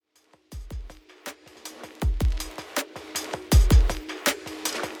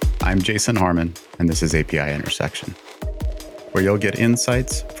I'm Jason Harmon, and this is API Intersection, where you'll get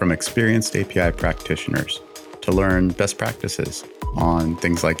insights from experienced API practitioners to learn best practices on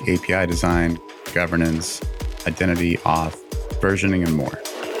things like API design, governance, identity, auth, versioning, and more.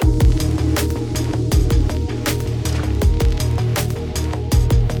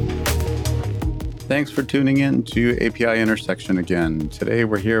 Thanks for tuning in to API Intersection again. Today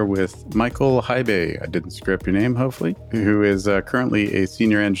we're here with Michael Hibay, I didn't screw up your name hopefully, who is currently a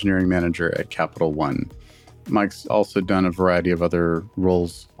senior engineering manager at Capital One. Mike's also done a variety of other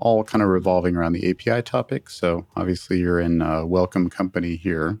roles, all kind of revolving around the API topic, so obviously you're in welcome company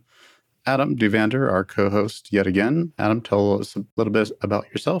here. Adam Duvander, our co-host yet again. Adam, tell us a little bit about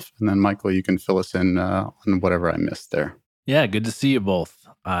yourself, and then Michael, you can fill us in on whatever I missed there. Yeah, good to see you both.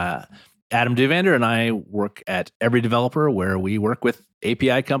 Adam Duvander and I work at Every Developer, where we work with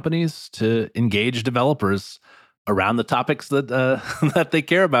API companies to engage developers around the topics that that they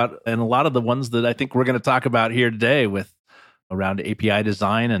care about, and a lot of the ones that I think we're going to talk about here today with around API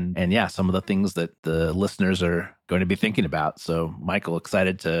design and yeah, some of the things that the listeners are going to be thinking about. So, Michael,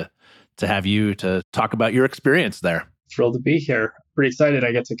 excited to have you to talk about your experience there. Thrilled to be here. Pretty excited.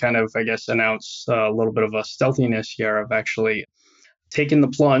 I get to kind of, announce a little bit of a stealthiness here of actually taken the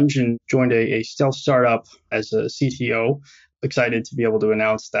plunge and joined a stealth startup as a CTO. Excited to be able to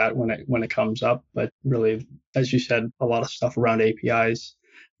announce that when it comes up. But really, as you said, a lot of stuff around APIs.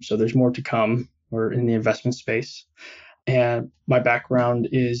 So there's more to come. We're in the investment space. And my background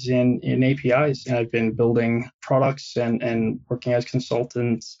is in APIs. And I've been building products and working as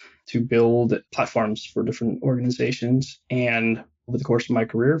consultants to build platforms for different organizations. And over the course of my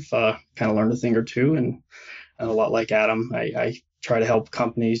career, I've kind of learned a thing or two. And a lot like Adam, I try to help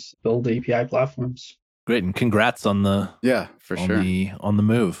companies build API platforms. Great, and congrats on the on the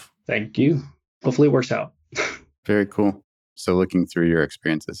move. Thank you. Hopefully it works out. Very cool. So looking through your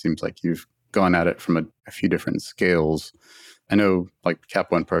experience, it seems like you've gone at it from a few different scales. I know like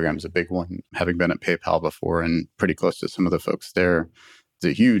Cap One program is a big one. Having been at PayPal before and pretty close to some of the folks there, it's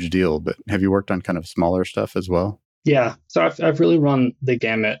a huge deal. But have you worked on kind of smaller stuff as well? Yeah. So I've really run the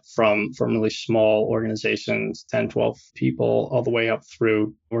gamut from really small organizations, 10, 12 people, all the way up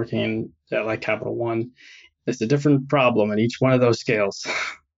through working at like Capital One. It's a different problem in each one of those scales.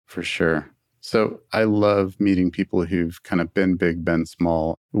 For sure. So I love meeting people who've kind of been big, been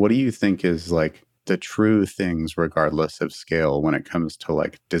small. What do you think is like the true things regardless of scale when it comes to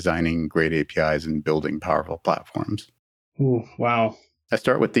like designing great APIs and building powerful platforms? Ooh, wow. I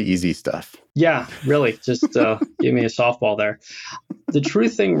start with the easy stuff. Yeah, really. Just give me a softball there. The true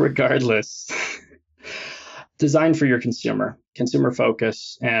thing, regardless, design for your consumer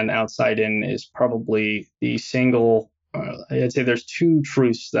focus and outside in is probably the single. I'd say there's two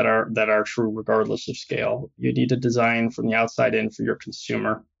truths that are true regardless of scale. You need to design from the outside in for your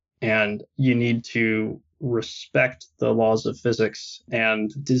consumer, and you need to respect the laws of physics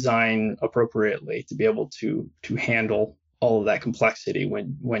and design appropriately to be able to handle all of that complexity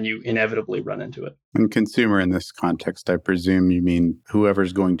when you inevitably run into it. And consumer in this context, I presume you mean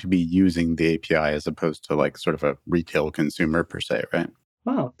whoever's going to be using the API as opposed to like sort of a retail consumer per se, right?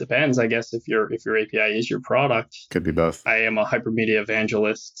 Well, it depends, I guess, if your API is your product. Could be both. I am a Hypermedia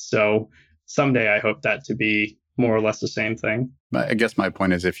evangelist, so someday I hope that to be more or less the same thing. I guess my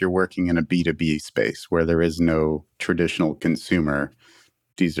point is if you're working in a B2B space where there is no traditional consumer,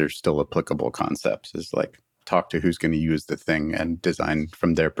 these are still applicable concepts. Is like talk to who's going to use the thing and design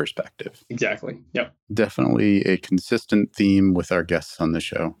from their perspective. Exactly. Yep. Definitely a consistent theme with our guests on the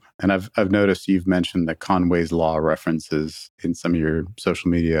show. And I've noticed you've mentioned the Conway's Law references in some of your social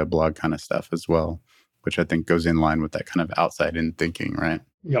media blog kind of stuff as well, which I think goes in line with that kind of outside-in thinking, right?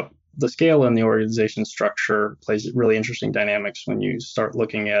 Yep. The scale and the organization structure plays really interesting dynamics when you start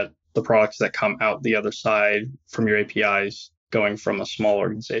looking at the products that come out the other side from your APIs, going from a small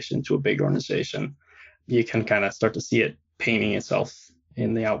organization to a big organization. You can kind of start to see it painting itself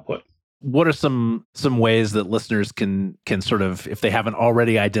in the output. What are some ways that listeners can sort of, if they haven't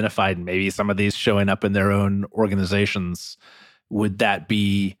already identified maybe some of these showing up in their own organizations, would that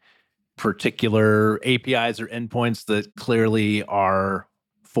be particular APIs or endpoints that clearly are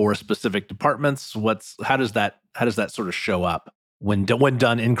for specific departments? How does that sort of show up when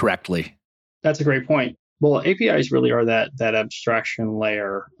done incorrectly? That's a great point. Well, APIs really are that abstraction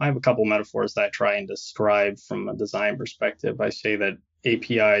layer. I have a couple metaphors that I try and describe from a design perspective. I say that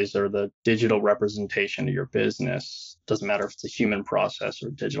APIs are the digital representation of your business. Doesn't matter if it's a human process or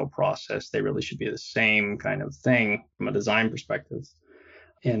a digital process. They really should be the same kind of thing from a design perspective.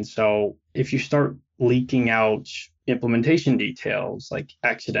 And so if you start leaking out implementation details, like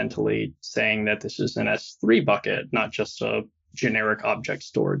accidentally saying that this is an S3 bucket, not just a generic object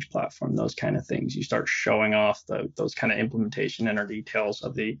storage platform, those kind of things. You start showing off those kind of implementation inner details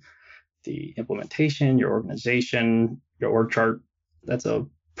of the implementation, your organization, your org chart. That's a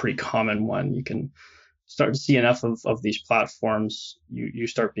pretty common one. You can start to see enough of these platforms, you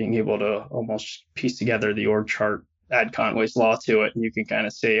start being able to almost piece together the org chart, add Conway's Law to it, and you can kind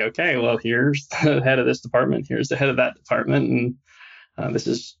of say, okay, well, here's the head of this department, here's the head of that department, and this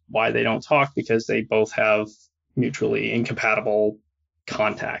is why they don't talk, because they both have mutually incompatible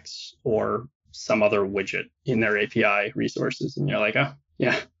contacts or some other widget in their API resources. And you're like, oh,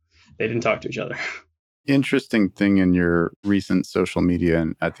 yeah, they didn't talk to each other. Interesting thing in your recent social media,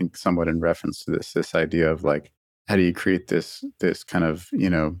 and I think somewhat in reference to this idea of like, how do you create this kind of,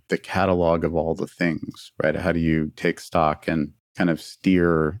 the catalog of all the things, right? How do you take stock and kind of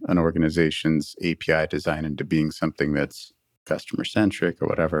steer an organization's API design into being something that's customer centric or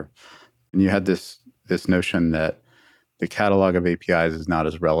whatever? And you had this notion that the catalog of APIs is not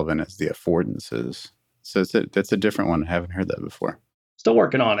as relevant as the affordances. So that's a different one. I haven't heard that before. Still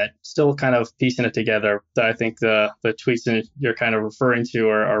working on it, still kind of piecing it together. I think the tweets that you're kind of referring to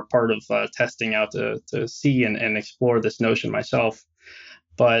are part of testing out to see and explore this notion myself.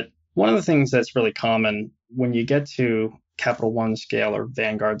 But one of the things that's really common when you get to Capital One scale or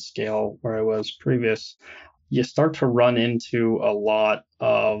Vanguard scale, where I was previous, you start to run into a lot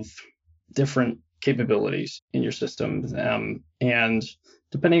of different capabilities in your systems. And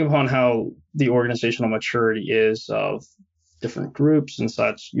depending upon how the organizational maturity is of different groups and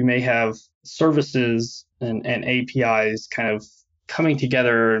such, you may have services and APIs kind of coming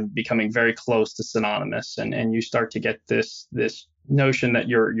together and becoming very close to synonymous. And you start to get this notion that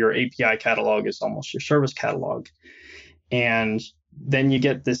your API catalog is almost your service catalog. And then you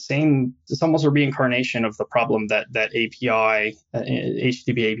get the same, it's almost a reincarnation of the problem that API,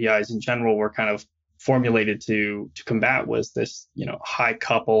 HTTP APIs in general were kind of formulated to combat, was this, high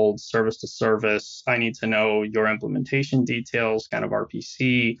coupled service to service. I need to know your implementation details, kind of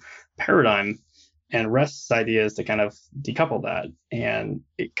RPC paradigm. And REST's idea is to kind of decouple that. And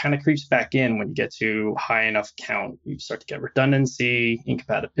it kind of creeps back in when you get to high enough count. You start to get redundancy,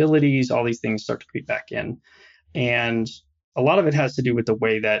 incompatibilities, all these things start to creep back in. And a lot of it has to do with the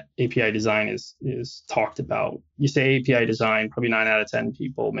way that API design is talked about. You say API design, probably 9 out of 10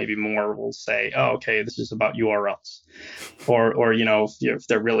 people, maybe more, will say, oh, okay, this is about URLs. Or if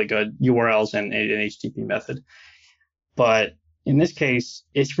they're really good, URLs and an HTTP method. But in this case,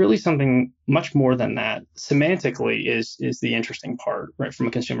 it's really something much more than that. Semantically is the interesting part, right, from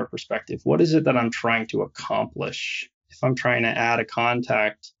a consumer perspective. What is it that I'm trying to accomplish? If I'm trying to add a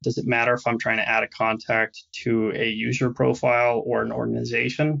contact, does it matter if I'm trying to add a contact to a user profile or an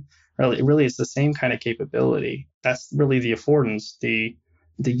organization? Really, it's the same kind of capability. That's really the affordance. The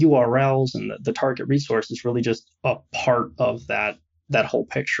URLs and the target resource is really just a part of that whole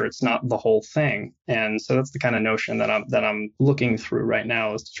picture. It's not the whole thing. And so that's the kind of notion that I'm looking through right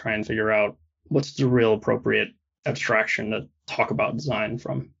now, is to try and figure out what's the real appropriate abstraction to talk about design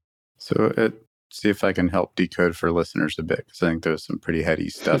from. So see if I can help decode for listeners a bit, because I think there's some pretty heady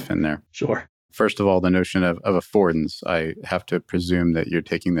stuff in there. Sure. First of all, the notion of affordance, I have to presume that you're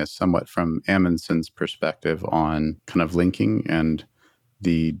taking this somewhat from Amundsen's perspective on kind of linking and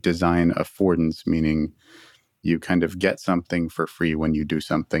the design affordance, meaning you kind of get something for free when you do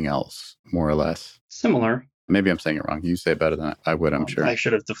something else, more or less. Similar. Maybe I'm saying it wrong. You say it better than I would, I'm sure. I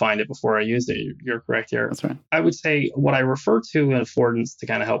should have defined it before I used it. You're correct here. That's right. I would say what I refer to in affordance to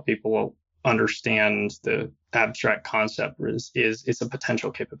kind of help people understand the abstract concept is it's a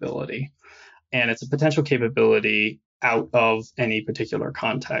potential capability. And it's a potential capability out of any particular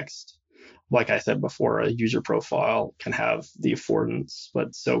context. Like I said before, a user profile can have the affordance,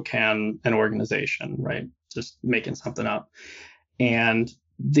 but so can an organization, right? Just making something up. And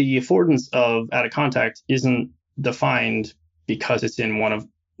the affordance of add a contact isn't defined because it's in one of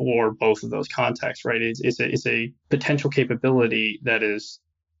or both of those contexts, right? It's a potential capability that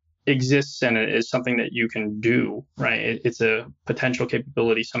exists and it is something that you can do, right? It's a potential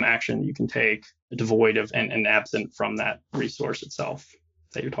capability, some action you can take devoid of and absent from that resource itself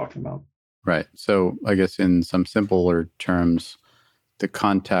that you're talking about. Right. So I guess in some simpler terms, the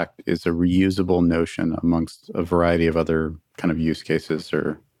contact is a reusable notion amongst a variety of other kind of use cases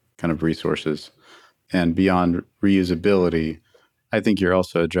or kind of resources. And beyond reusability, I think you're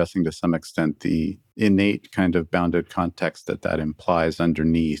also addressing to some extent the innate kind of bounded context that implies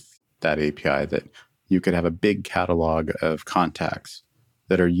underneath that API, that you could have a big catalog of contacts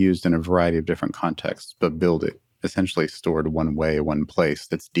that are used in a variety of different contexts, but build it essentially stored one way, one place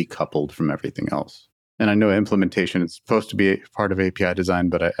that's decoupled from everything else. And I know implementation is supposed to be part of API design,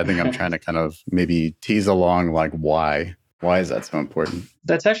 but I think I'm trying to kind of maybe tease along like why. Why is that so important?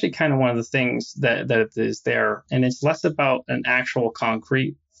 That's actually kind of one of the things that is there. And it's less about an actual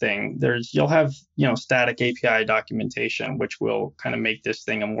concrete thing. You'll have, static API documentation, which will kind of make this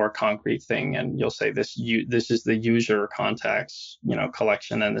thing a more concrete thing. And you'll say this is the user contacts,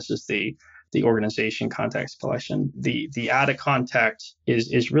 collection, and this is the organization context collection. The added context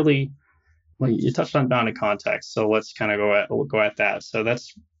is really, well, you touched on bounded context. So let's kind of go at that. So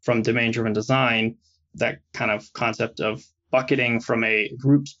that's from domain-driven design, that kind of concept of bucketing from a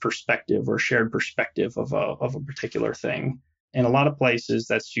group's perspective or shared perspective of a particular thing. In a lot of places,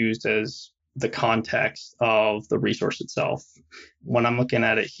 that's used as the context of the resource itself. When I'm looking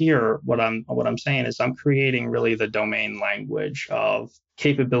at it here, what I'm saying is I'm creating really the domain language of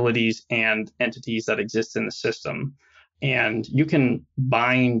capabilities and entities that exist in the system. And you can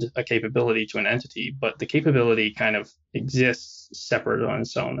bind a capability to an entity, but the capability kind of exists separate on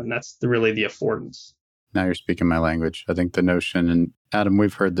its own. And that's really the affordance. Now you're speaking my language. I think the notion, and Adam,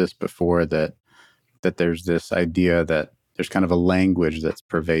 we've heard this before, that there's this idea that there's kind of a language that's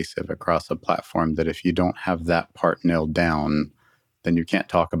pervasive across a platform, that if you don't have that part nailed down, then you can't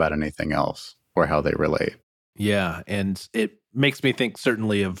talk about anything else or how they relate. Yeah. And it makes me think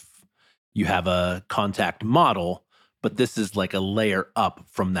certainly of, you have a contact model, but this is like a layer up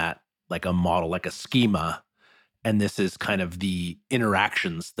from that, like a model, like a schema. And this is kind of the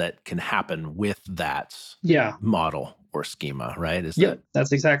interactions that can happen with that model or schema, right?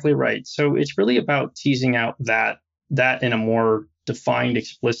 That's exactly right. So it's really about teasing out that in a more defined,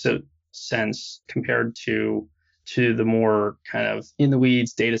 explicit sense compared to the more kind of in the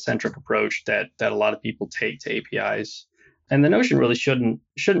weeds, data-centric approach that a lot of people take to APIs. And the notion really shouldn't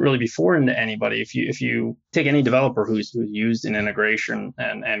really be foreign to anybody. If you take any developer who's used an integration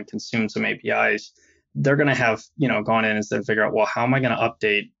and consumed some APIs, they're going to have, gone in and said, figure out, well, how am I going to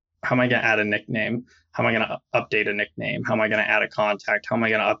update? How am I going to add a nickname? How am I going to update a nickname? How am I going to add a contact? How am I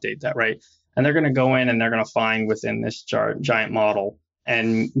going to update that, right? And they're going to go in and they're going to find within this giant model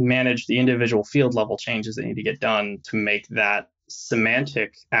and manage the individual field level changes that need to get done to make that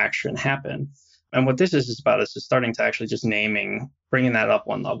semantic action happen. And what this is about is just starting to actually just bringing that up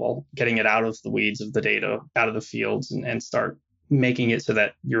one level, getting it out of the weeds of the data, out of the fields, and start making it so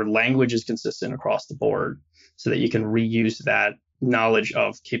that your language is consistent across the board so that you can reuse that knowledge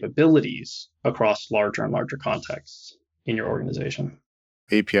of capabilities across larger and larger contexts in your organization.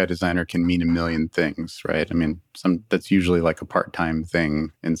 API designer can mean a million things, right? I mean, that's usually like a part-time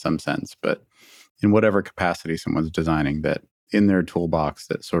thing in some sense, but in whatever capacity someone's designing, that in their toolbox,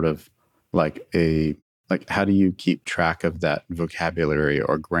 that sort of like how do you keep track of that vocabulary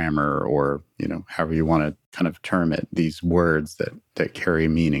or grammar or, however you want to kind of term it, these words that carry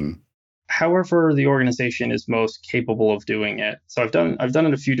meaning? However the organization is most capable of doing it. So I've done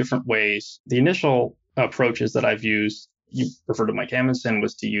it a few different ways. The initial approaches that I've used, you referred to Mike Amundsen,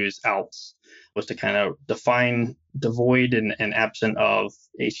 was to use ALPS, was to kind of define devoid and absent of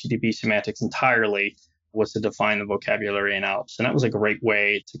HTTP semantics entirely, was to define the vocabulary in ALPS. And that was a great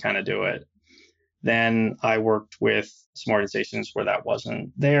way to kind of do it. Then I worked with some organizations where that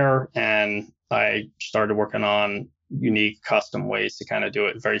wasn't there, and I started working on unique custom ways to kind of do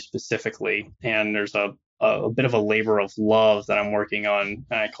it very specifically. And there's a bit of a labor of love that I'm working on.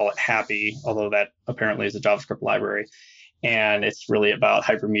 I call it Happy, although that apparently is a JavaScript library. And it's really about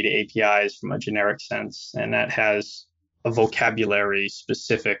hypermedia APIs from a generic sense. And that has a vocabulary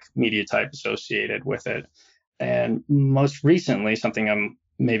specific media type associated with it. And most recently, something I'm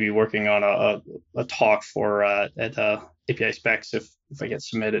maybe working on a talk for at API Specs, if I get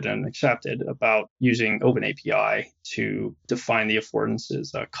submitted and accepted, about using OpenAPI to define the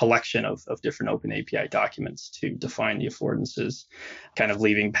affordances, a collection of different OpenAPI documents to define the affordances, kind of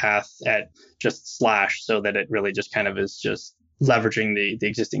leaving path at just / so that it really just kind of is just leveraging the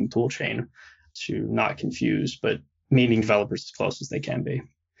existing tool chain to not confuse, but meeting developers as close as they can be.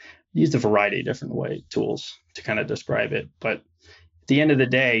 Used a variety of different tools to kind of describe it, but at the end of the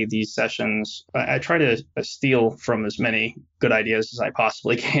day, these sessions, I try to steal from as many good ideas as I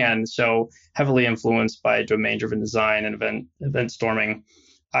possibly can. So heavily influenced by domain-driven design and event storming,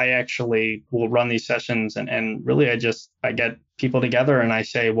 I actually will run these sessions and really I get people together and I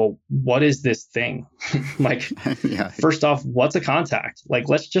say, well, what is this thing? First off, what's a contact?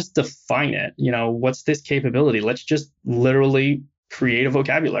 Let's just define it. What's this capability? Let's just literally create a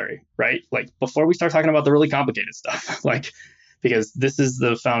vocabulary, right? Before we start talking about the really complicated stuff, because this is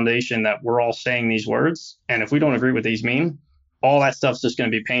the foundation that we're all saying these words. And if we don't agree what these mean, all that stuff's just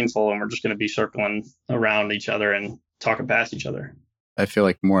going to be painful and we're just going to be circling around each other and talking past each other. I feel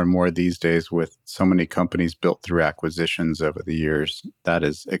like more and more these days, with so many companies built through acquisitions over the years, that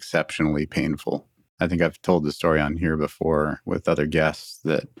is exceptionally painful. I think I've told the story on here before with other guests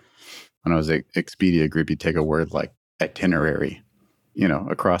that when I was at Expedia Group, you take a word like itinerary,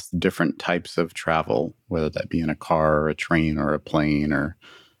 across the different types of travel, whether that be in a car or a train or a plane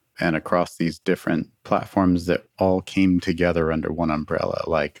and across these different platforms that all came together under one umbrella.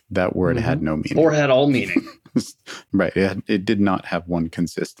 Like that word had no meaning. Or had all meaning. Right. It did not have one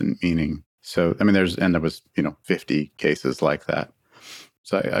consistent meaning. So, I mean, there was 50 cases like that.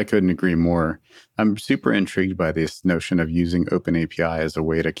 So I couldn't agree more. I'm super intrigued by this notion of using OpenAPI as a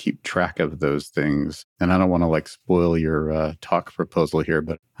way to keep track of those things. And I don't want to spoil your talk proposal here,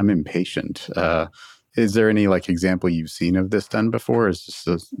 but I'm impatient. Is there any example you've seen of this done before? Or is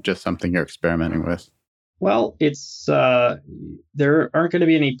this just something you're experimenting with? Well, it's there aren't going to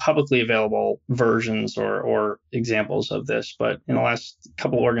be any publicly available versions or examples of this, but in the last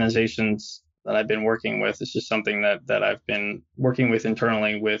couple organizations that I've been working with, it's just something that I've been working with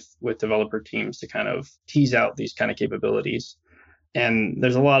internally with developer teams to kind of tease out these kind of capabilities. And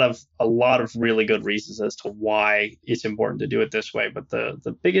there's a lot of really good reasons as to why it's important to do it this way. But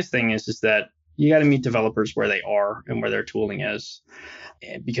the biggest thing is that you got to meet developers where they are and where their tooling is,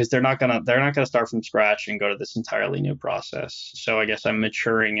 because they're not gonna start from scratch and go to this entirely new process. So I guess I'm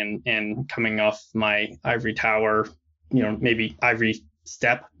maturing and coming off my ivory tower, maybe ivory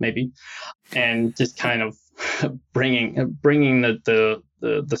step, maybe, and just kind of bringing the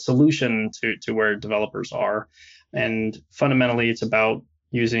solution to where developers are. And fundamentally, it's about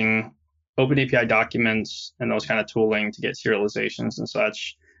using OpenAPI documents and those kind of tooling to get serializations and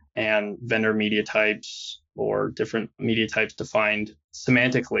such, and vendor media types or different media types defined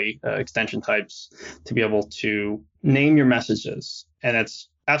semantically, extension types, to be able to name your messages. And it's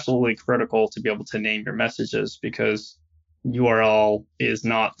absolutely critical to be able to name your messages, because URL is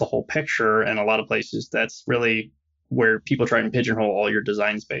not the whole picture. And a lot of places, that's really where people try and pigeonhole all your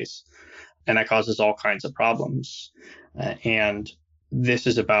design space. And that causes all kinds of problems. And this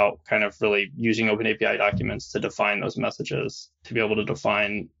is about kind of really using OpenAPI documents to define those messages, to be able to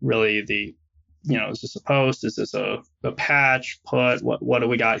define really the, is this a post? Is this a patch, put? What do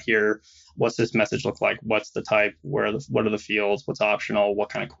we got here? What's this message look like? What's the type? What are the fields? What's optional? What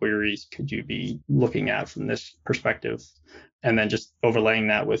kind of queries could you be looking at from this perspective? And then just overlaying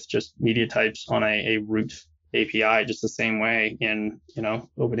that with just media types on a root API, just the same way in,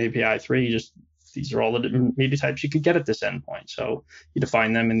 OpenAPI 3, just these are all the different media types you could get at this endpoint. So you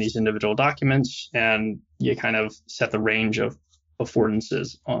define them in these individual documents, and you kind of set the range of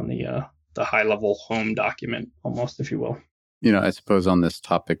affordances on the high level home document, almost, if you will. I suppose on this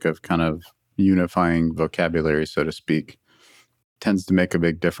topic of kind of unifying vocabulary, so to speak, tends to make a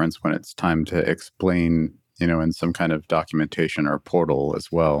big difference when it's time to explain, in some kind of documentation or portal as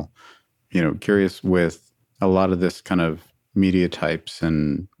well. Curious with a lot of this kind of media types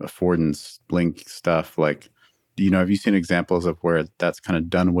and affordance link stuff, have you seen examples of where that's kind of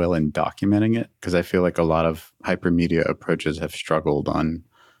done well in documenting it? Because I feel like a lot of hypermedia approaches have struggled on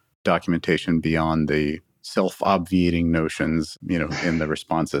documentation beyond the self-obviating notions, in the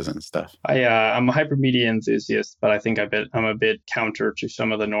responses and stuff. I'm a hypermedia enthusiast, but I think I'm a bit counter to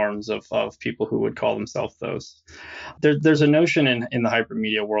some of the norms of people who would call themselves those. There's a notion in the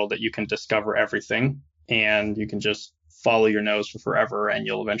hypermedia world that you can discover everything and you can just follow your nose for forever and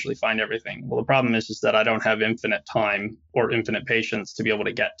you'll eventually find everything. Well, the problem is that I don't have infinite time or infinite patience to be able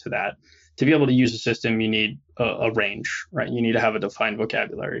to get to that. To be able to use a system, you need a range, right? You need to have a defined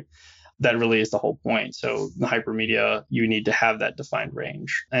vocabulary. That really is the whole point. So the hypermedia, you need to have that defined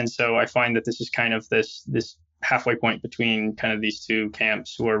range. And so I find that this is kind of this halfway point between kind of these two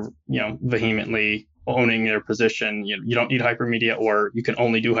camps who are, vehemently owning their position. You don't need hypermedia, or you can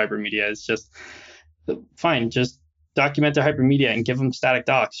only do hypermedia. It's just fine. Just document the hypermedia and give them static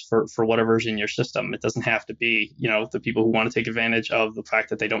docs for whatever's in your system. It doesn't have to be, the people who want to take advantage of the fact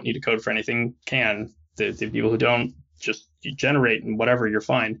that they don't need to code for anything can. The people who don't, just generate and whatever, you're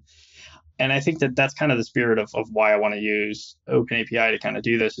fine. And I think that's kind of the spirit of why I want to use OpenAPI to kind of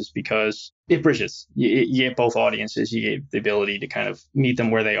do this, is because it bridges. You get both audiences. You get the ability to kind of meet them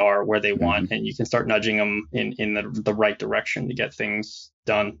where they are, where they want, and you can start nudging them in the right direction to get things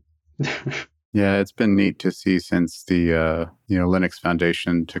done. Yeah, it's been neat to see since the Linux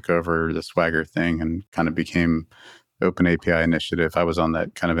Foundation took over the Swagger thing and kind of became OpenAPI initiative. I was on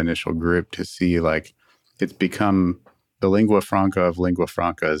that kind of initial group to see it's become the lingua franca of lingua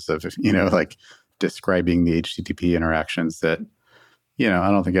francas of, describing the HTTP interactions that, I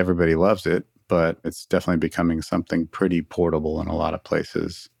don't think everybody loves it, but it's definitely becoming something pretty portable in a lot of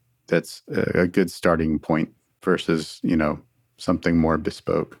places. That's a good starting point versus, something more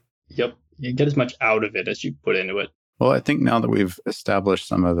bespoke. Yep. You get as much out of it as you put into it. Well, I think now that we've established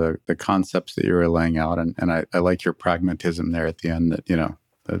some of the concepts that you were laying out, and I like your pragmatism there at the end that,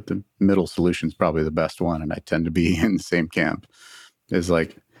 the middle solution is probably the best one. And I tend to be in the same camp, is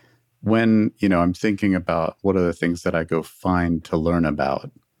like when, I'm thinking about what are the things that I go find to learn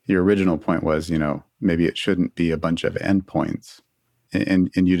about. Your original point was, maybe it shouldn't be a bunch of endpoints. And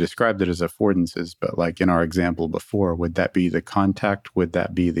you described it as affordances, but like in our example before, would that be the contact? Would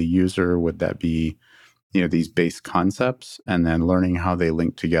that be the user? Would that be, these base concepts, and then learning how they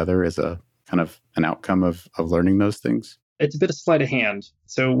link together as a kind of an outcome of learning those things? It's a bit of sleight of hand.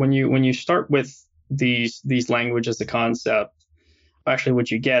 So when you start with these language as a concept, actually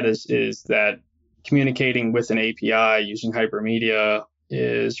what you get is that communicating with an API using Hypermedia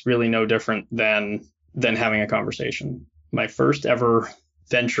is really no different than having a conversation. My first ever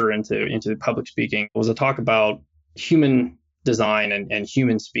venture into public speaking was a talk about human design and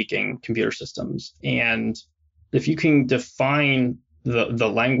human speaking computer systems. And if you can define the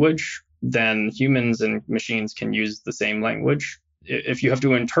language, then humans and machines can use the same language. If you have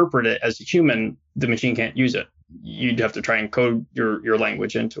to interpret it as a human, the machine can't use it. You'd have to try and code your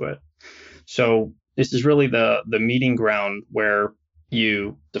language into it. So this is really the meeting ground where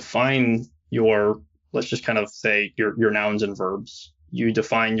you define your, let's just kind of say your nouns and verbs. You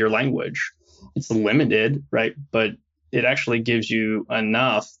define your language. It's limited, right? But it actually gives you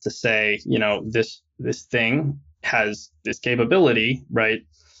enough to say, this thing has this capability, right?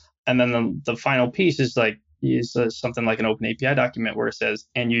 And then the final piece is something like an open API document where it says,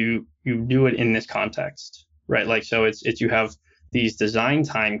 and you do it in this context, right? Like, so it's you have these design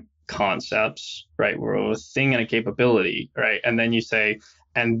time concepts, right? Where a thing and a capability, right? And then you say,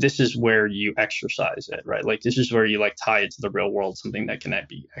 and this is where you exercise it, right? Like, this is where you tie it to the real world, something that can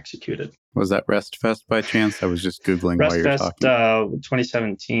be executed. Was that RESTfest by chance? I was just Googling while you're talking. RESTfest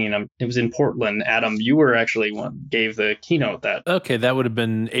 2017. It was in Portland. Adam, you were actually one gave the keynote that. Okay, that would have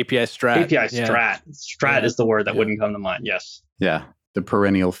been API Strat. API Strat. Strat is the word that wouldn't come to mind. Yes. Yeah, the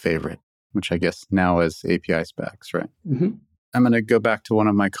perennial favorite, which I guess now is API specs, right? Mm-hmm. I'm going to go back to one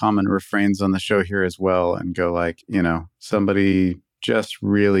of my common refrains on the show here as well and go somebody just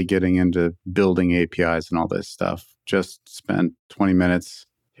really getting into building APIs and all this stuff, just spent 20 minutes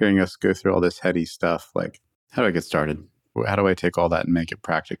hearing us go through all this heady stuff. Like, how do I get started? How do I take all that and make it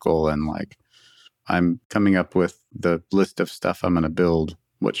practical? And I'm coming up with the list of stuff I'm going to build.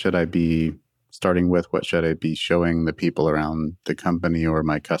 What should I be starting with? What should I be showing the people around the company or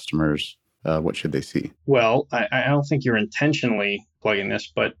my customers? What should they see? Well, I don't think you're intentionally plugging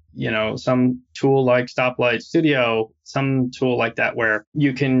this, but some tool like Stoplight Studio, some tool like that where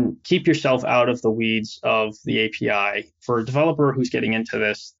you can keep yourself out of the weeds of the API. For a developer who's getting into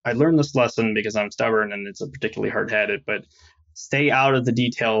this, I learned this lesson because I'm stubborn and it's a particularly hard-headed, but stay out of the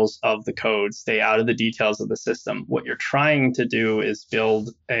details of the code, stay out of the details of the system. What you're trying to do is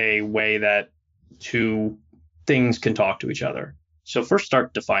build a way that two things can talk to each other. So first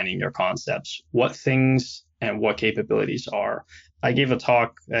start defining your concepts, what things and what capabilities are. I gave a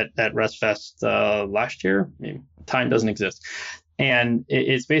talk at RESTfest last year. I mean, time doesn't exist. And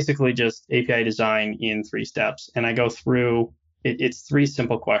it's basically just API design in 3 steps. And I go through, it's 3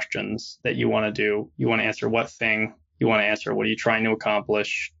 simple questions that you want to do. You want to answer what thing, you want to answer what are you trying to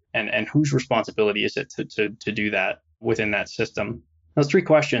accomplish, and whose responsibility is it to do that within that system. Those 3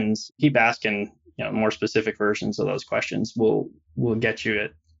 questions, keep asking, more specific versions of those questions will get you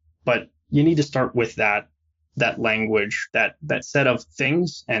it. But you need to start with that language, that set of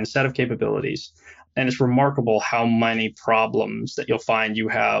things and set of capabilities. And it's remarkable how many problems that you'll find you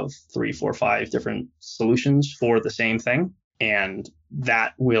have 3, 4, 5 different solutions for the same thing. And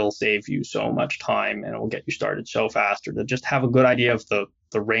that will save you so much time and it will get you started so faster to just have a good idea of the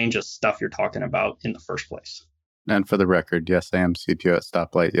range of stuff you're talking about in the first place. And for the record, yes, I am CTO at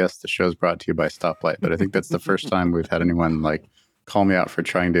Stoplight. Yes, the show's brought to you by Stoplight. But I think that's the first time we've had anyone call me out for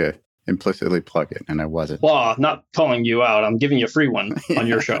trying to implicitly plug it, and I wasn't. Well, I'm not calling you out. I'm giving you a free one on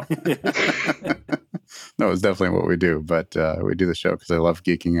your show. No, it's definitely what we do. But we do the show because I love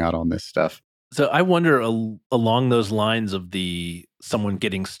geeking out on this stuff. So I wonder along those lines of someone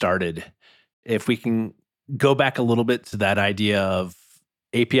getting started, if we can go back a little bit to that idea of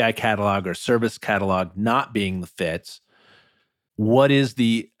API catalog or service catalog not being the fit. What is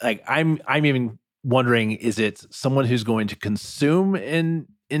I'm even wondering, is it someone who's going to consume an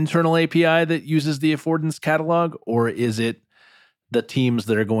internal API that uses the affordance catalog, or is it the teams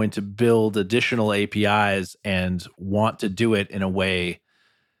that are going to build additional APIs and want to do it in a way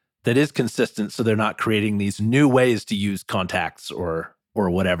that is consistent so they're not creating these new ways to use contacts or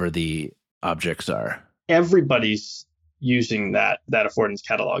whatever the objects are? Everybody's using that affordance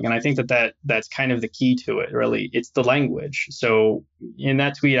catalog. And I think that's kind of the key to it, really. It's the language. So in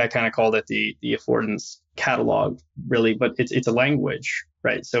that tweet, I kind of called it the affordance catalog, really, but it's a language,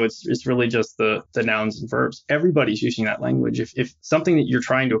 right? So it's really just the nouns and verbs. Everybody's using that language. If something that you're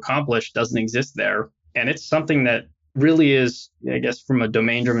trying to accomplish doesn't exist there, and it's something that really is, I guess, from a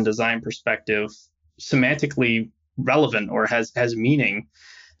domain-driven design perspective, semantically relevant or has meaning,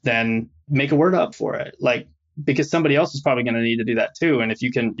 then make a word up for it. Like, because somebody else is probably going to need to do that too. And if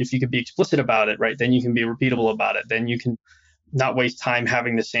you can be explicit about it, right, then you can be repeatable about it. Then you can not waste time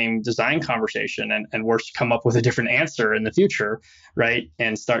having the same design conversation and worse, come up with a different answer in the future, right?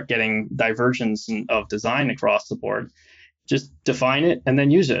 And start getting divergence of design across the board. Just define it and then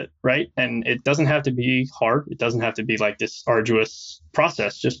use it, right? And it doesn't have to be hard. It doesn't have to be like this arduous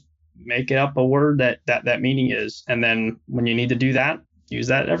process. Just make it up a word that meaning is. And then when you need to do that, use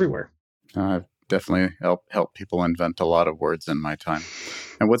that everywhere. I've definitely helped people invent a lot of words in my time.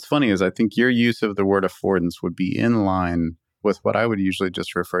 And what's funny is I think your use of the word affordance would be in line with what I would usually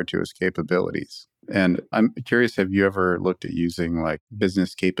just refer to as capabilities. And I'm curious, have you ever looked at using like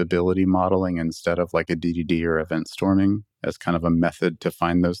business capability modeling instead of like a DDD or event storming as kind of a method to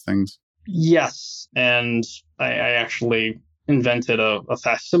find those things? Yes. And I actually invented a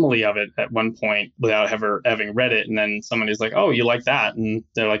facsimile of it at one point without ever having read it. And then somebody's like, oh, you like that? And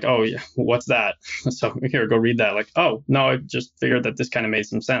they're like, oh, yeah, what's that? So here, go read that. Like, oh, no, I just figured that this kind of made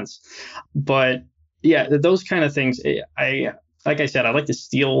some sense. But yeah, those kind of things, like I said, I like to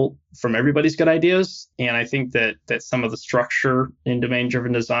steal from everybody's good ideas. And I think that some of the structure in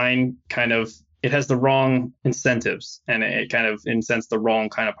domain-driven design it has the wrong incentives, and it kind of incents the wrong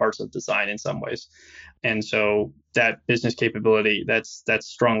kind of parts of design in some ways. And so that business capability, that's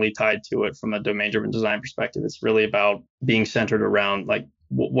strongly tied to it from a domain-driven design perspective. It's really about being centered around like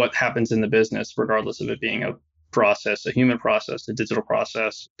what happens in the business, regardless of it being a process, a human process, a digital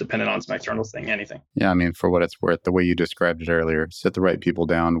process, dependent on some external thing, anything. Yeah, I mean, for what it's worth, the way you described it earlier, sit the right people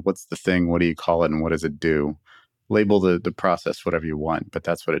down. What's the thing? What do you call it? And what does it do? Label the process whatever you want, but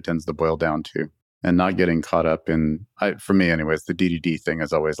that's what it tends to boil down to. And not getting caught up in, for me anyways, the DDD thing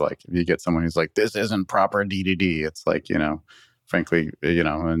is always like, if you get someone who's like, this isn't proper DDD, it's like, frankly,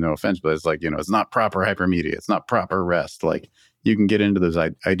 no offense, but it's like, it's not proper hypermedia, it's not proper REST. Like, you can get into those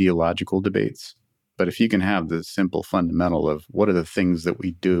ideological debates. But if you can have the simple fundamental of what are the things that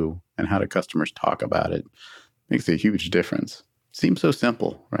we do and how do customers talk about it, makes a huge difference. Seems so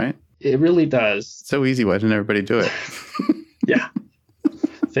simple, right? It really does. So easy. Why didn't everybody do it? Yeah.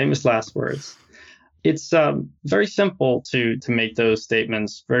 Famous last words. It's very simple to make those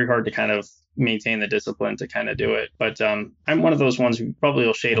statements, very hard to kind of maintain the discipline to kind of do it. But I'm one of those ones who probably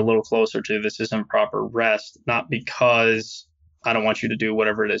will shade a little closer to this isn't proper REST, not because I don't want you to do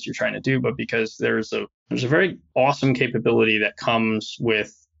whatever it is you're trying to do, but because there's a very awesome capability that comes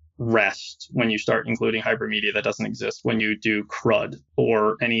with REST when you start including hypermedia that doesn't exist when you do CRUD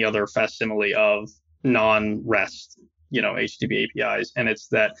or any other facsimile of non-REST, HTTP APIs. And it's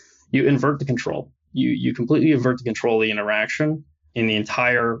that you invert the control. You completely invert the control of the interaction in the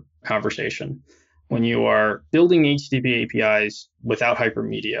entire conversation. When you are building HTTP APIs without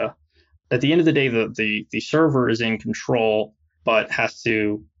hypermedia, at the end of the day, the server is in control, but has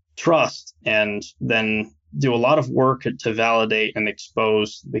to trust and then do a lot of work to validate and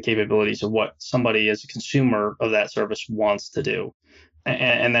expose the capabilities of what somebody as a consumer of that service wants to do.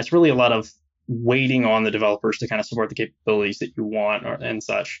 And that's really a lot of waiting on the developers to kind of support the capabilities that you want and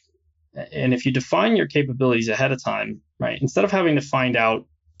such. And if you define your capabilities ahead of time, right, instead of having to find out,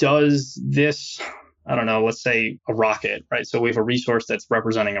 does this, I don't know, let's say a rocket, right? So we have a resource that's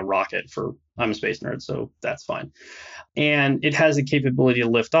representing a rocket I'm a space nerd, so that's fine. And it has the capability to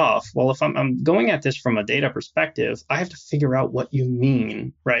lift off. Well, if I'm going at this from a data perspective, I have to figure out what you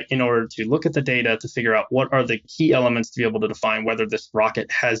mean, right? In order to look at the data to figure out what are the key elements to be able to define whether this rocket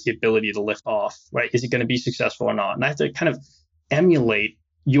has the ability to lift off, right? Is it going to be successful or not? And I have to kind of emulate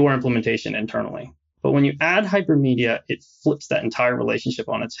your implementation internally. But when you add hypermedia, it flips that entire relationship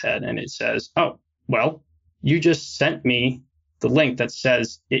on its head and it says, oh, well, you just sent me the link that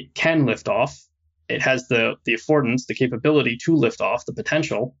says it can lift off. It has the affordance, the capability to lift off, the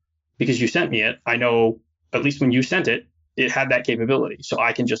potential, because you sent me it. I know, at least when you sent it, it had that capability, so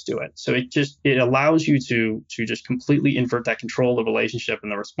I can just do it. So it allows you to just completely invert that control, the relationship,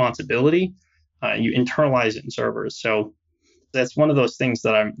 and the responsibility. You internalize it in servers. So that's one of those things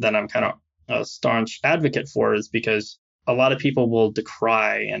that I'm kind of a staunch advocate for, is because a lot of people will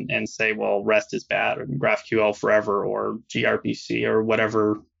decry and say, well, REST is bad, or GraphQL forever, or gRPC, or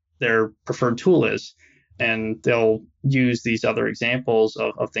whatever their preferred tool is. And they'll use these other examples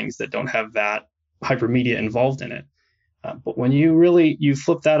of things that don't have that hypermedia involved in it. But when you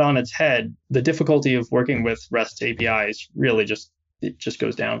flip that on its head, the difficulty of working with REST APIs really it just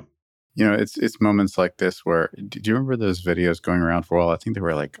goes down. It's moments like this where, do you remember those videos going around for a while? I think they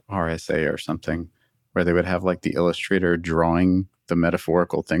were like RSA or something, where they would have like the illustrator drawing the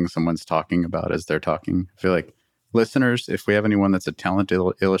metaphorical thing someone's talking about as they're talking. I feel like listeners, if we have anyone that's a talented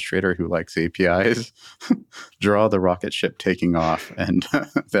illustrator who likes APIs, draw the rocket ship taking off and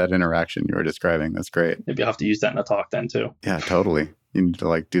that interaction you were describing. That's great. Maybe you'll have to use that in a talk then too. Yeah, totally. You need to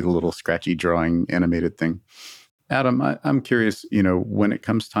like do the little scratchy drawing animated thing. Adam, I'm curious, when it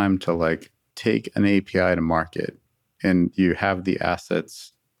comes time to like take an API to market and you have the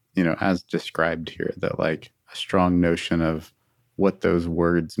assets, as described here, that like a strong notion of what those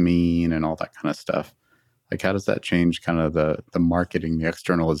words mean and all that kind of stuff. Like, how does that change kind of the marketing, the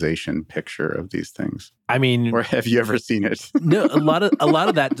externalization picture of these things? I mean, or have you ever seen it? No, a lot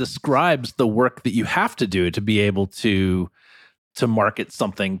of that describes the work that you have to do to be able to market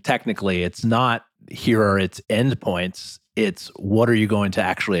something technically. It's not here are its endpoints. It's what are you going to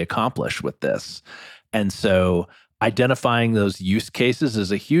actually accomplish with this? And so identifying those use cases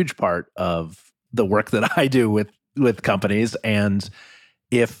is a huge part of the work that I do with companies. And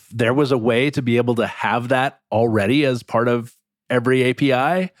if there was a way to be able to have that already as part of every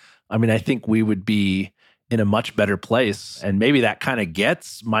API, I mean, I think we would be in a much better place. And maybe that kind of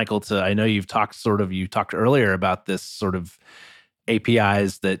gets Michael to, I know you talked earlier about this sort of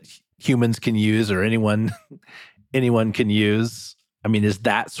APIs that humans can use or anyone can use. I mean, is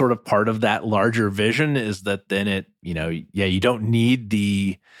that sort of part of that larger vision? Is that then you don't need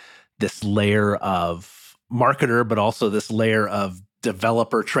this layer of marketer, but also this layer of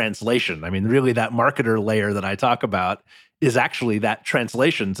developer translation. I mean, really that marketer layer that I talk about is actually that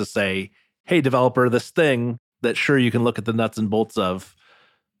translation to say, hey, developer, this thing that sure you can look at the nuts and bolts of,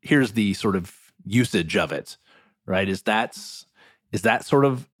 here's the sort of usage of it, right? Is that sort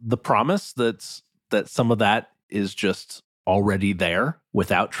of the promise that some of that is just already there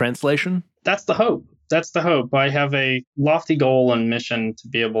without translation? That's the hope. I have a lofty goal and mission to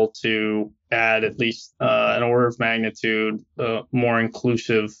be able to add at least an order of magnitude more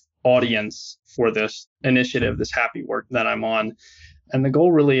inclusive audience for this initiative, this happy work that I'm on. And the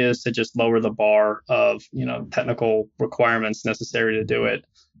goal really is to just lower the bar of, technical requirements necessary to do it.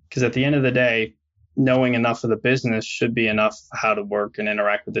 Because at the end of the day, knowing enough of the business should be enough how to work and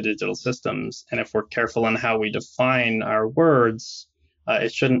interact with the digital systems. And if we're careful in how we define our words,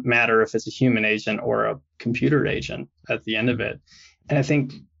 it shouldn't matter if it's a human agent or a computer agent at the end of it. And I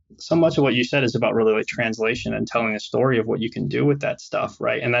think so much of what you said is about really like translation and telling a story of what you can do with that stuff,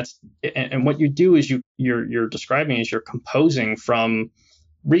 right? And what you do is you're describing is you're composing from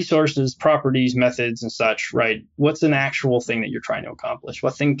resources, properties, methods, and such, right? What's an actual thing that you're trying to accomplish?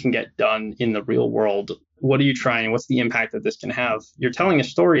 What thing can get done in the real world? What are you trying? What's the impact that this can have? You're telling a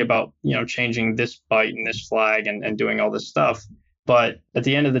story about, changing this byte and this flag and doing all this stuff. But at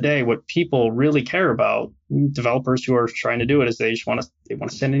the end of the day, what people really care about, developers who are trying to do it, is they want to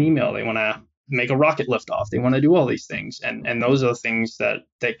send an email. They want to make a rocket lift off. They want to do all these things. And those are the things that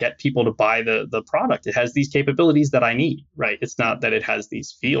get people to buy the product. It has these capabilities that I need, right? It's not that it has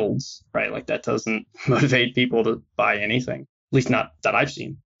these fields, right? Like that doesn't motivate people to buy anything, at least not that I've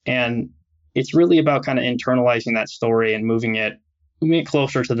seen. And it's really about kind of internalizing that story and moving it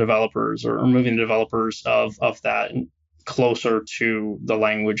closer to developers or moving the developers of that and closer to the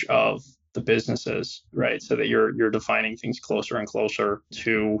language of the businesses, right? So that you're defining things closer and closer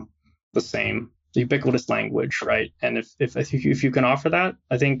to the ubiquitous language, right? And if you can offer that,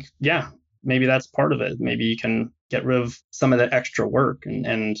 I think, yeah, maybe that's part of it. Maybe you can get rid of some of the extra work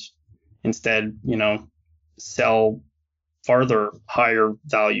and instead, sell farther higher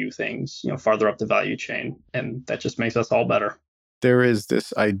value things, farther up the value chain. And that just makes us all better. There is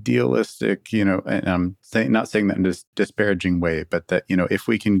this idealistic, and I'm not saying that in a disparaging way, but that, if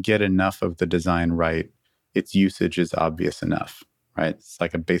we can get enough of the design right, its usage is obvious enough, right? It's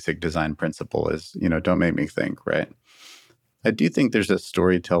like a basic design principle is, don't make me think, right? I do think there's a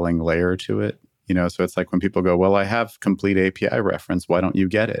storytelling layer to it, so it's like when people go, well, I have complete API reference, why don't you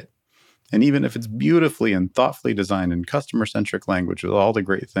get it? And even if it's beautifully and thoughtfully designed in customer-centric language with all the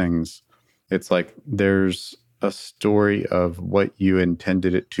great things, it's like there's a story of what you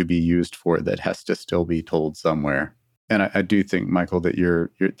intended it to be used for that has to still be told somewhere. And I do think, Michael, that you're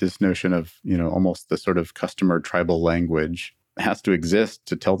this notion of, almost the sort of customer tribal language has to exist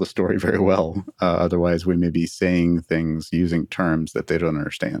to tell the story very well. Otherwise, we may be saying things using terms that they don't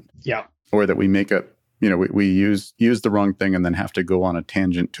understand. Yeah. Or that we make up, we use the wrong thing and then have to go on a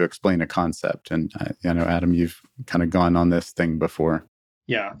tangent to explain a concept. And, Adam, you've kind of gone on this thing before.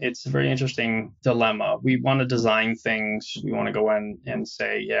 Yeah, it's a very interesting dilemma. We want to design things. We want to go in and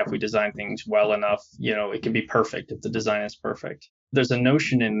say, yeah, if we design things well enough, it can be perfect if the design is perfect. There's a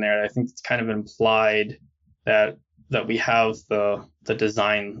notion in there, I think it's kind of implied that we have the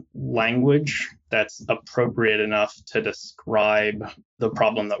design language that's appropriate enough to describe the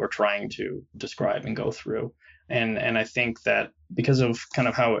problem that we're trying to describe and go through. And I think that because of kind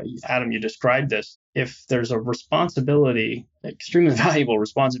of how, Adam, you described this, if there's a responsibility, extremely valuable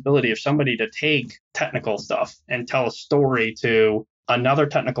responsibility of somebody to take technical stuff and tell a story to another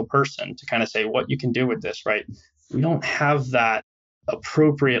technical person to kind of say what you can do with this, right? We don't have that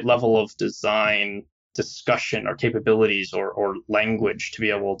appropriate level of design discussion or capabilities or language to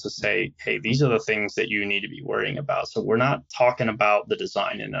be able to say, hey, these are the things that you need to be worrying about. So we're not talking about the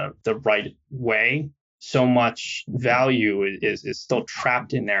design in the right way. So much value is still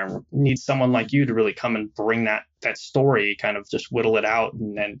trapped in there. And we need someone like you to really come and bring that story, kind of just whittle it out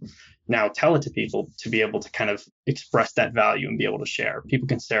and then now tell it to people to be able to kind of express that value and be able to share. People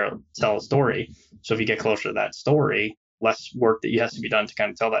can tell a story. So if you get closer to that story, less work that has to be done to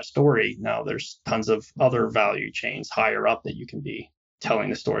kind of tell that story. Now there's tons of other value chains higher up that you can be telling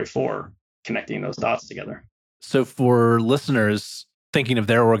the story for, connecting those dots together. So for listeners thinking of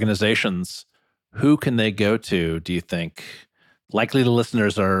their organizations, who can they go to, do you think? Likely the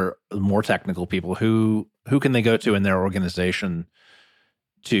listeners are more technical people. Who can they go to in their organization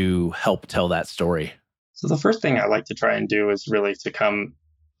to help tell that story? So the first thing I like to try and do is really to come,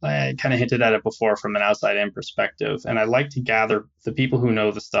 I kind of hinted at it before, from an outside in perspective. And I like to gather the people who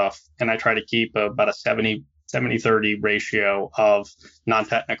know the stuff. And I try to keep about a 70-30 ratio of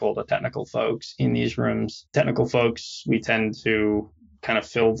non-technical to technical folks in these rooms. Technical folks, we tend to kind of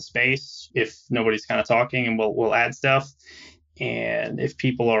fill the space if nobody's kind of talking, and we'll add stuff. And if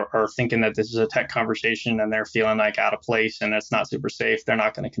people are thinking that this is a tech conversation and they're feeling like out of place and it's not super safe, they're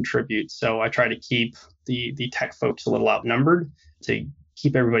not going to contribute. So I try to keep the tech folks a little outnumbered to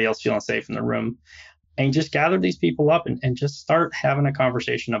keep everybody else feeling safe in the room, and just gather these people up and just start having a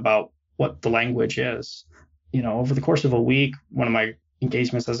conversation about what the language is. Over the course of a week, one of my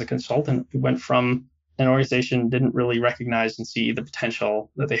engagements as a consultant, we went from an organization didn't really recognize and see the potential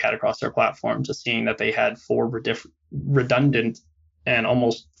that they had across their platform to seeing that they had 4 redundant and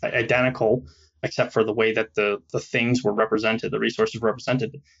almost identical, except for the way that the things were represented, the resources were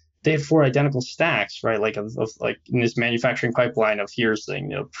represented. They had 4 identical stacks, right? Like of like in this manufacturing pipeline of here's the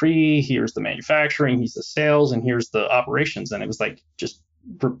here's the manufacturing, here's the sales, and here's the operations. And it was like just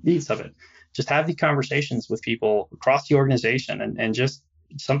repeats of it. Just have these conversations with people across the organization and just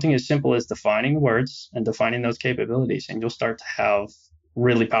something as simple as defining words and defining those capabilities, and you'll start to have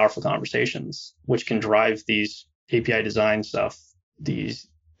really powerful conversations, which can drive these API design stuff, these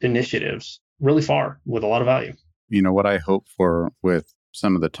initiatives really far with a lot of value. What I hope for with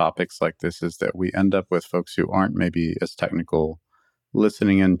some of the topics like this is that we end up with folks who aren't maybe as technical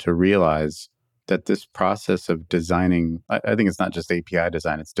listening in to realize that this process of designing, I think it's not just API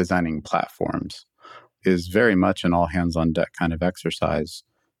design, it's designing platforms, is very much an all hands on deck kind of exercise.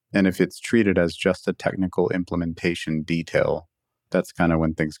 And if it's treated as just a technical implementation detail, that's kind of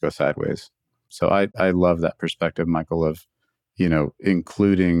when things go sideways. So I love that perspective, Michael, of,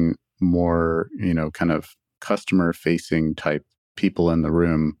 including more, kind of customer facing type people in the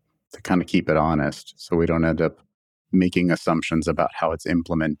room to kind of keep it honest. So we don't end up making assumptions about how it's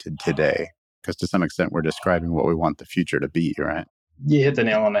implemented today. Because to some extent, we're describing what we want the future to be, right? You hit the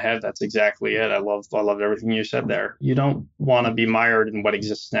nail on the head. That's exactly it. I loved everything you said there. You don't want to be mired in what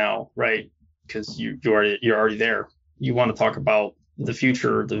exists now, right? Because you're already there. You want to talk about the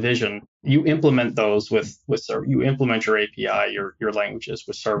future, the vision. You implement those you implement your API, your languages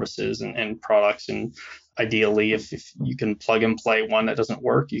with services and products. And ideally, if you can plug and play one that doesn't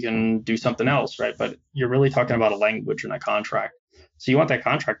work, you can do something else, right? But you're really talking about a language and a contract. So you want that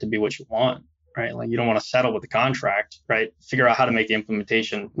contract to be what you want, right? Like you don't want to settle with the contract, right? Figure out how to make the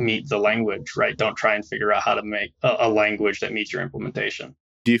implementation meet the language, right? Don't try and figure out how to make a language that meets your implementation.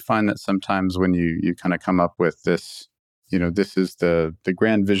 Do you find that sometimes when you kind of come up with this, this is the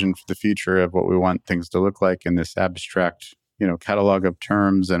grand vision for the future of what we want things to look like in this abstract, catalog of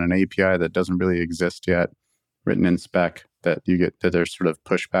terms and an API that doesn't really exist yet, written in spec, that there's sort of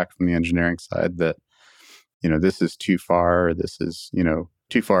pushback from the engineering side that, this is too far, or this is,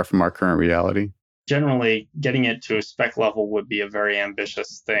 too far from our current reality? Generally, getting it to a spec level would be a very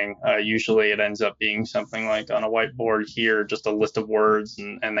ambitious thing. Usually it ends up being something like on a whiteboard here, just a list of words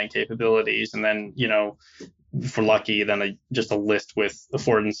and then capabilities. And then, if we're lucky, then just a list with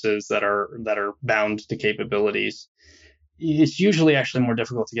affordances that are bound to capabilities. It's usually actually more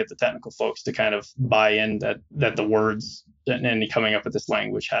difficult to get the technical folks to kind of buy in that the words and coming up with this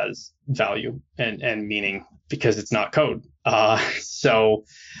language has value and meaning because it's not code. So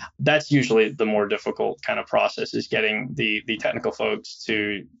that's usually the more difficult kind of process, is getting the technical folks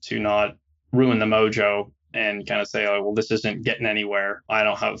to not ruin the mojo and kind of say, oh, well, this isn't getting anywhere. I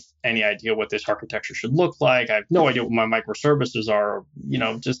don't have any idea what this architecture should look like. I have no idea what my microservices are,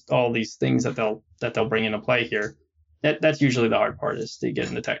 just all these things that they'll bring into play here. That's usually the hard part, is to get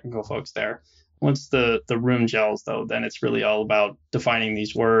the technical folks there. Once the room gels, though, then it's really all about defining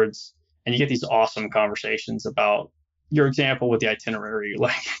these words, and you get these awesome conversations about your example with the itinerary.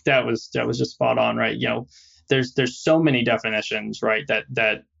 Like that was just spot on, right? There's so many definitions, right?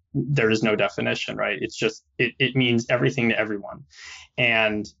 That there is no definition, right? It's just it means everything to everyone,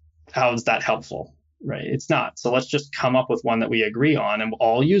 and how is that helpful, right? It's not. So let's just come up with one that we agree on, and we'll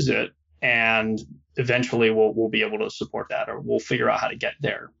all use it, and eventually we'll be able to support that, or we'll figure out how to get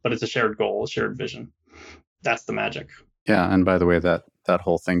there. But it's a shared goal, a shared vision. That's the magic. Yeah, and by the way, that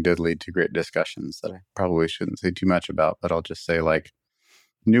whole thing did lead to great discussions that I probably shouldn't say too much about, but I'll just say, like,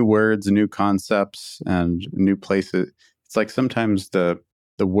 new words, new concepts, and new places. It's like sometimes the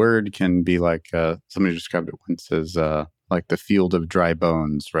word can be like, somebody described it once as like the field of dry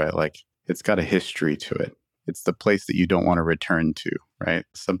bones, right? Like it's got a history to it. It's the place that you don't want to return to, right?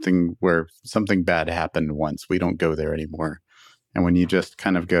 Something where something bad happened once. We don't go there anymore. And when you just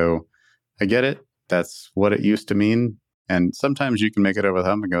kind of go, I get it. That's what it used to mean. And sometimes you can make it over the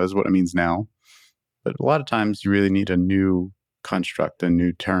hump and go, this is what it means now. But a lot of times you really need a new construct, a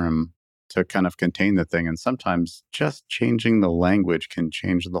new term to kind of contain the thing. And sometimes just changing the language can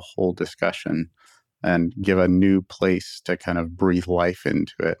change the whole discussion and give a new place to kind of breathe life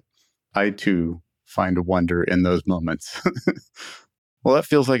into it. I too find wonder in those moments. Well, that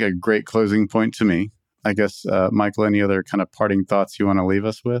feels like a great closing point to me. I guess, Michael, any other kind of parting thoughts you want to leave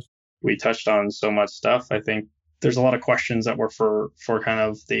us with? We touched on so much stuff. I think there's a lot of questions that were for kind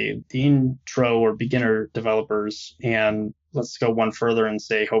of the intro or beginner developers. And let's go one further and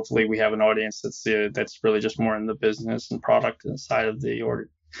say, hopefully we have an audience that's really just more in the business and product side of the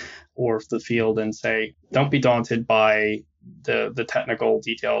or the field, and say, don't be daunted by the technical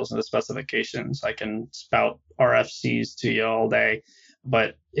details and the specifications. I can spout RFCs to you all day,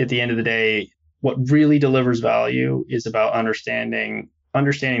 but at the end of the day, what really delivers value is about understanding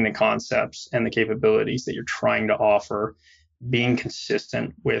the concepts and the capabilities that you're trying to offer, being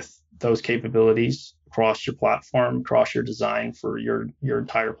consistent with those capabilities across your platform, across your design for your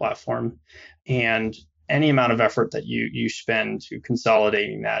entire platform. And any amount of effort that you spend to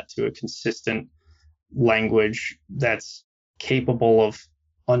consolidating that to a consistent language that's capable of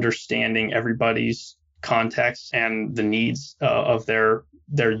understanding everybody's context and the needs of their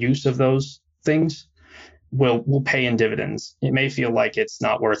use of those things will pay in dividends. It may feel like it's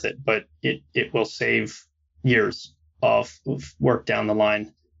not worth it, but it will save years of work down the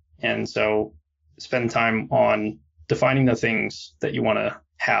line. And so spend time on defining the things that you want to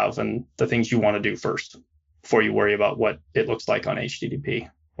have and the things you want to do first before you worry about what it looks like on HTTP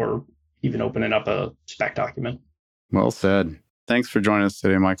or even opening up a spec document. Well said. Thanks for joining us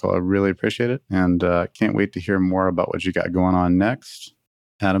today, Michael. I really appreciate it, and can't wait to hear more about what you got going on next.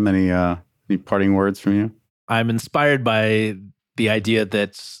 Adam, any parting words from you? I'm inspired by the idea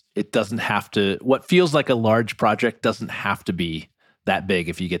that it doesn't have to, what feels like a large project doesn't have to be that big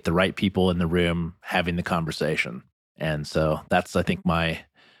if you get the right people in the room having the conversation. And so that's, I think, my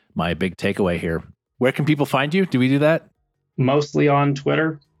big takeaway here. Where can people find you? Do we do that? Mostly on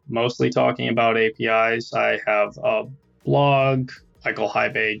Twitter, mostly talking about APIs. I have a blog,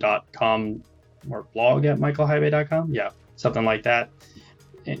 michaelhibay.com, or blog at michaelhibay.com. Yeah, something like that.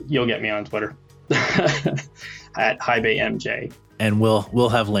 You'll get me on Twitter at HibayMJ. And we'll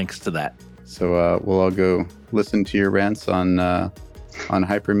have links to that. So we'll all go listen to your rants on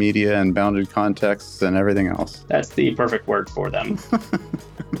Hypermedia and bounded contexts and everything else. That's the perfect word for them.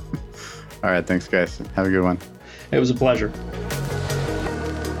 All right, thanks, guys. Have a good one. It was a pleasure.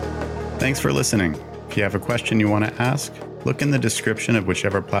 Thanks for listening. If you have a question you want to ask, look in the description of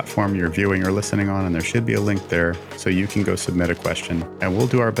whichever platform you're viewing or listening on, and there should be a link there so you can go submit a question, and we'll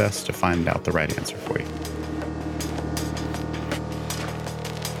do our best to find out the right answer for you.